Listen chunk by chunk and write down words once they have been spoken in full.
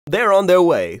They're on their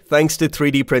way thanks to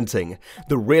 3D printing.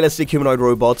 The realistic humanoid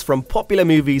robots from popular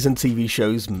movies and TV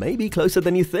shows may be closer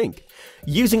than you think.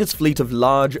 Using its fleet of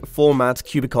large format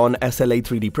Cubicon SLA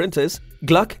 3D printers,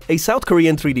 Gluck, a South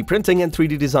Korean 3D printing and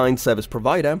 3D design service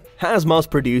provider, has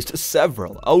mass-produced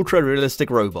several ultra-realistic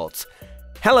robots.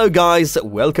 Hello guys,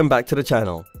 welcome back to the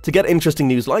channel. To get interesting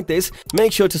news like this,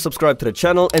 make sure to subscribe to the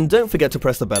channel and don't forget to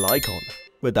press the bell icon.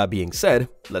 With that being said,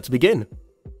 let's begin.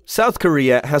 South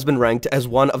Korea has been ranked as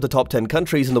one of the top 10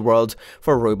 countries in the world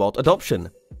for robot adoption.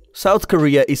 South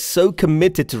Korea is so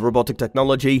committed to robotic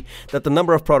technology that the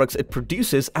number of products it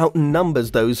produces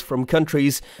outnumbers those from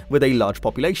countries with a large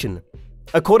population.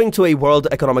 According to a World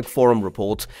Economic Forum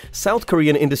report, South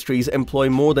Korean industries employ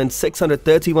more than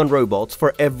 631 robots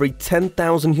for every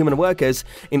 10,000 human workers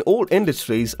in all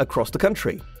industries across the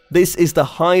country. This is the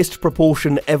highest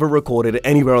proportion ever recorded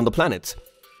anywhere on the planet.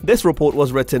 This report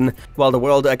was written while the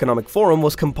World Economic Forum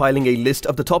was compiling a list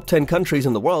of the top 10 countries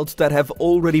in the world that have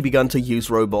already begun to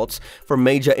use robots for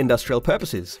major industrial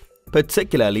purposes,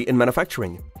 particularly in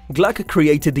manufacturing. Gluck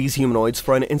created these humanoids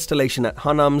for an installation at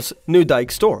Hanam's New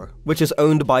Dike store, which is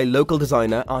owned by local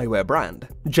designer eyewear brand,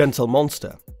 Gentle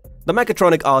Monster. The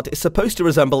mechatronic art is supposed to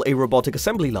resemble a robotic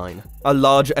assembly line. A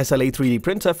large SLA 3D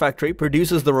printer factory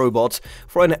produces the robots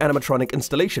for an animatronic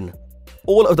installation.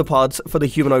 All of the parts for the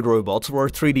humanoid robots were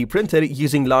 3D printed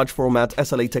using large format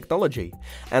SLA technology,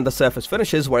 and the surface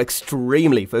finishes were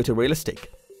extremely photorealistic.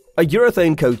 A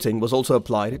urethane coating was also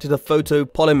applied to the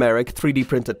photopolymeric 3D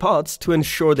printed parts to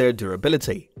ensure their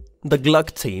durability. The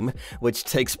Gluck team, which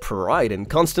takes pride in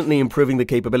constantly improving the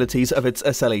capabilities of its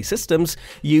SLA systems,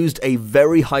 used a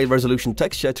very high-resolution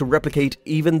texture to replicate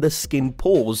even the skin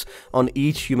pores on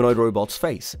each humanoid robot's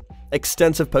face.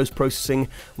 Extensive post-processing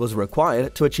was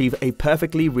required to achieve a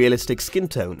perfectly realistic skin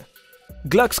tone.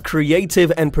 Gluck's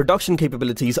creative and production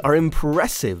capabilities are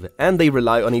impressive, and they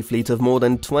rely on a fleet of more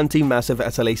than 20 massive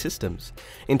SLA systems.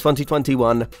 In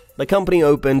 2021, the company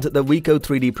opened the Wico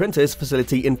 3D printers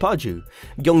facility in Paju,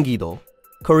 Gyeonggi-do,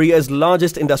 Korea's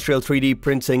largest industrial 3D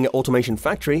printing automation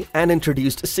factory, and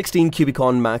introduced 16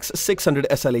 Cubicon Max 600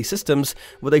 SLA systems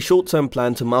with a short-term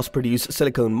plan to mass-produce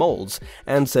silicone molds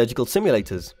and surgical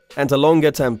simulators, and a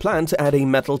longer-term plan to add a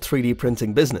metal 3D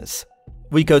printing business.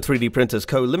 Wico 3D Printers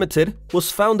Co. Limited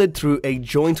was founded through a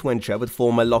joint venture with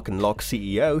former Lock & Lock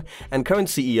CEO and current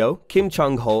CEO Kim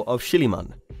Chang-ho of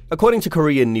Shiliman. According to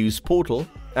Korean news portal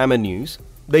Amma News,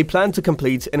 they plan to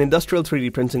complete an industrial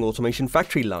 3D printing automation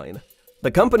factory line.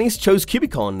 The companies chose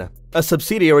Cubicon, a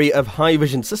subsidiary of High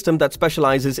Vision System that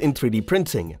specializes in 3D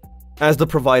printing, as the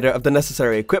provider of the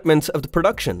necessary equipment of the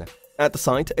production. At the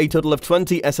site, a total of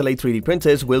 20 SLA 3D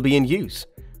printers will be in use.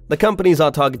 The companies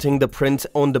are targeting the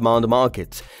print-on-demand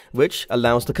market, which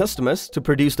allows the customers to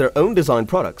produce their own design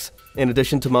products, in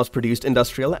addition to mass-produced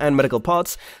industrial and medical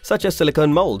parts such as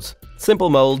silicone molds, simple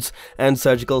molds, and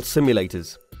surgical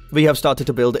simulators. We have started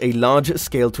to build a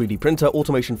large-scale 3D printer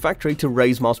automation factory to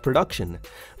raise mass production,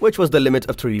 which was the limit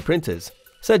of 3D printers,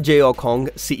 said Jae Kong,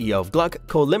 CEO of Gluck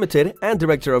Co. Limited and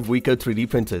director of Wico 3D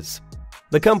Printers.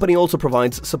 The company also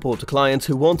provides support to clients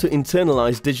who want to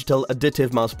internalize digital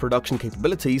additive mass production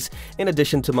capabilities in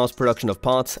addition to mass production of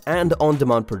parts and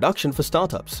on-demand production for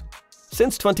startups.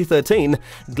 Since 2013,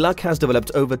 Gluck has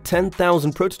developed over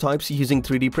 10,000 prototypes using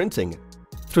 3D printing.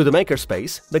 Through the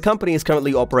makerspace, the company is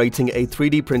currently operating a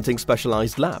 3D printing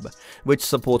specialized lab, which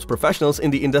supports professionals in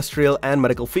the industrial and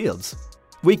medical fields.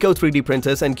 Wico 3D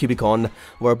Printers and Cubicon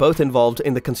were both involved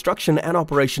in the construction and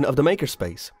operation of the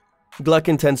makerspace. Gluck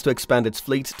intends to expand its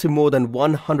fleet to more than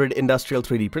 100 industrial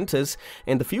 3D printers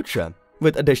in the future,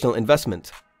 with additional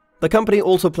investment. The company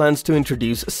also plans to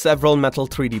introduce several metal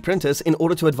 3D printers in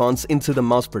order to advance into the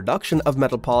mass production of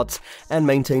metal parts and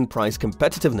maintain price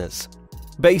competitiveness.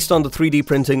 Based on the 3D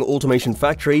printing automation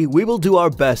factory, we will do our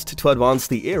best to advance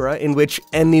the era in which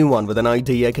anyone with an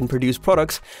idea can produce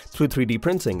products through 3D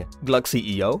printing, Gluck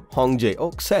CEO Hong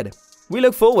Jae-ok said. We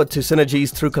look forward to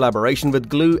synergies through collaboration with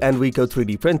Glue and Wico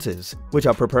 3D printers, which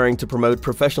are preparing to promote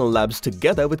professional labs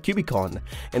together with Cubicon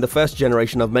in the first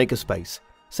generation of Makerspace,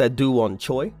 said Do-won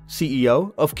Choi,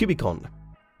 CEO of Cubicon.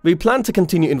 We plan to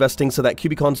continue investing so that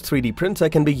Cubicon's 3D printer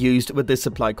can be used with this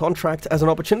supply contract as an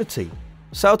opportunity.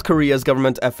 South Korea's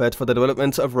government effort for the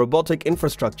development of robotic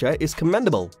infrastructure is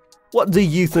commendable. What do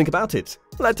you think about it?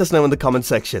 Let us know in the comment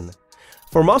section.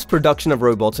 For mass production of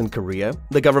robots in Korea,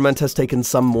 the government has taken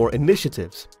some more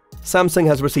initiatives. Samsung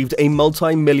has received a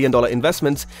multi-million-dollar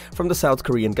investment from the South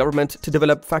Korean government to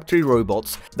develop factory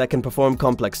robots that can perform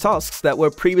complex tasks that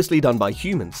were previously done by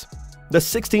humans. The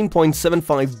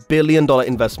 $16.75 billion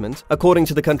investment, according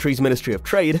to the country's Ministry of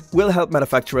Trade, will help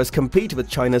manufacturers compete with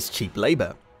China's cheap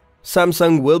labor.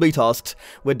 Samsung will be tasked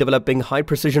with developing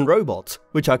high-precision robots,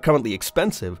 which are currently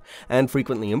expensive and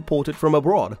frequently imported from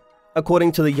abroad,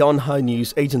 according to the Yonhap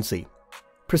news agency.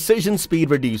 Precision speed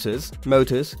reducers,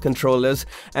 motors, controllers,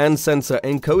 and sensor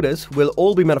encoders will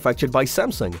all be manufactured by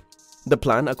Samsung. The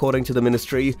plan, according to the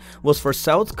ministry, was for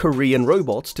South Korean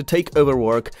robots to take over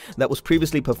work that was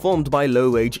previously performed by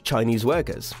low-wage Chinese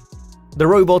workers. The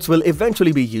robots will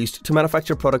eventually be used to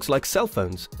manufacture products like cell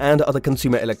phones and other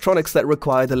consumer electronics that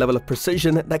require the level of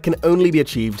precision that can only be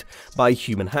achieved by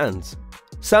human hands.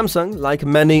 Samsung, like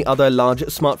many other large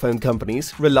smartphone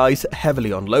companies, relies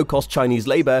heavily on low-cost Chinese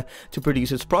labor to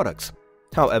produce its products.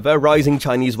 However, rising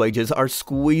Chinese wages are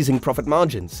squeezing profit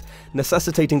margins,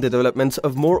 necessitating the development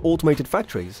of more automated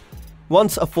factories.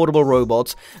 Once affordable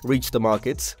robots reach the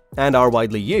markets and are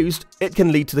widely used, it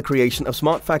can lead to the creation of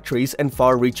smart factories and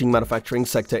far-reaching manufacturing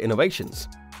sector innovations,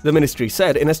 the ministry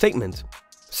said in a statement.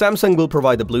 Samsung will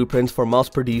provide the blueprint for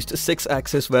mass-produced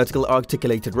 6-axis vertical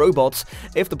articulated robots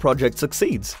if the project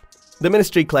succeeds. The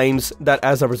ministry claims that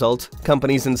as a result,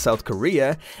 companies in South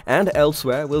Korea and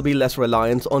elsewhere will be less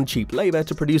reliant on cheap labor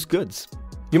to produce goods.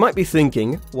 You might be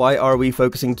thinking, why are we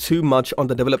focusing too much on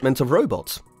the development of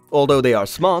robots? Although they are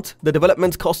smart, the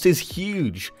development cost is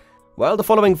huge. Well, the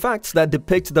following facts that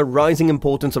depict the rising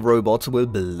importance of robots will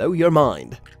blow your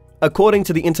mind. According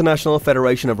to the International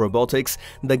Federation of Robotics,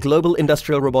 the global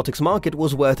industrial robotics market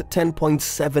was worth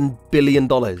 $10.7 billion,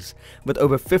 with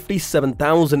over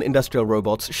 57,000 industrial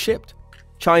robots shipped.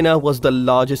 China was the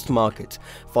largest market,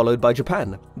 followed by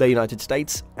Japan, the United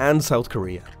States, and South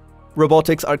Korea.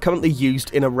 Robotics are currently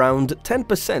used in around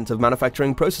 10% of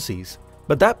manufacturing processes,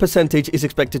 but that percentage is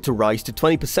expected to rise to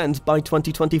 20% by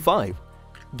 2025.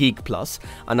 Geek Plus,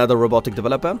 another robotic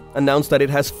developer, announced that it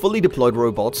has fully deployed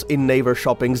robots in Naver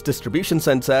Shopping's distribution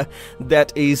center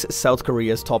that is South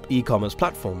Korea's top e-commerce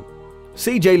platform.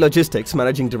 CJ Logistics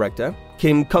Managing Director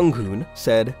Kim Kong-hoon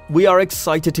said, "We are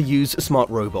excited to use smart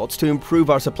robots to improve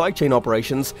our supply chain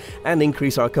operations and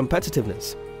increase our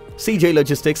competitiveness." CJ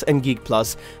Logistics and Geek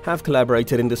Plus have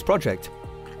collaborated in this project.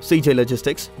 CJ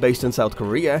Logistics, based in South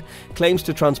Korea, claims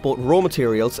to transport raw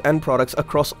materials and products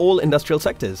across all industrial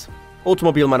sectors.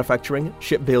 Automobile manufacturing,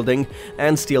 shipbuilding,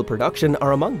 and steel production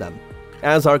are among them,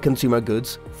 as are consumer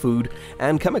goods, food,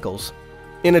 and chemicals.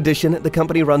 In addition, the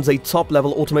company runs a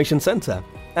top-level automation center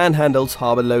and handles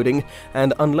harbor loading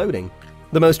and unloading.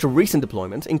 The most recent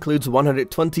deployment includes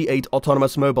 128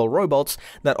 autonomous mobile robots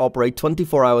that operate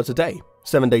 24 hours a day,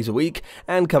 7 days a week,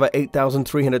 and cover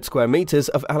 8,300 square meters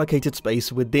of allocated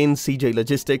space within CJ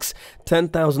Logistics'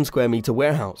 10,000 square meter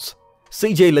warehouse.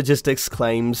 CJ Logistics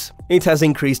claims it has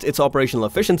increased its operational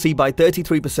efficiency by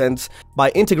 33% by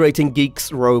integrating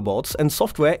Geek's robots and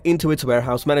software into its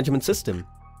warehouse management system.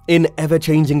 In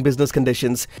ever-changing business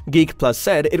conditions, Geek Plus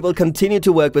said it will continue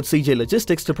to work with CJ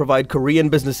Logistics to provide Korean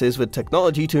businesses with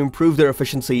technology to improve their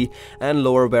efficiency and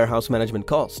lower warehouse management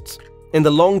costs. In the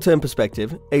long-term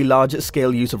perspective, a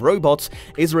large-scale use of robots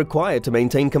is required to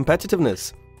maintain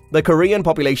competitiveness. The Korean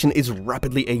population is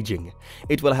rapidly aging.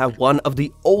 It will have one of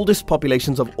the oldest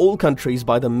populations of all countries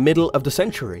by the middle of the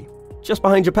century, just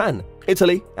behind Japan,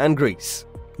 Italy, and Greece.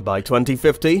 By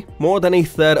 2050, more than a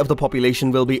third of the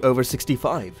population will be over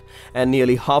 65, and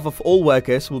nearly half of all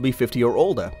workers will be 50 or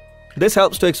older. This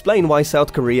helps to explain why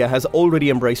South Korea has already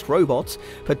embraced robots,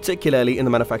 particularly in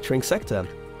the manufacturing sector,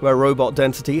 where robot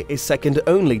density is second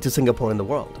only to Singapore in the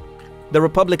world. The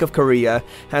Republic of Korea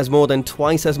has more than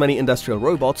twice as many industrial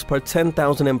robots per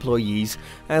 10,000 employees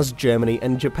as Germany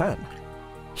and Japan.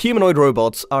 Humanoid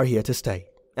robots are here to stay,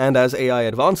 and as AI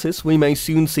advances, we may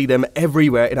soon see them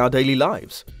everywhere in our daily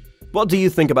lives. What do you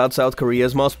think about South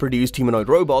Korea's mass-produced humanoid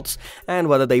robots and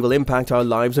whether they will impact our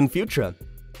lives in future?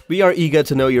 We are eager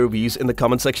to know your views in the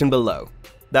comment section below.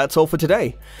 That's all for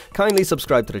today. Kindly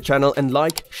subscribe to the channel and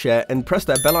like, share, and press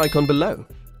that bell icon below.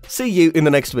 See you in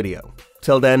the next video.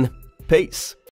 Till then, peace.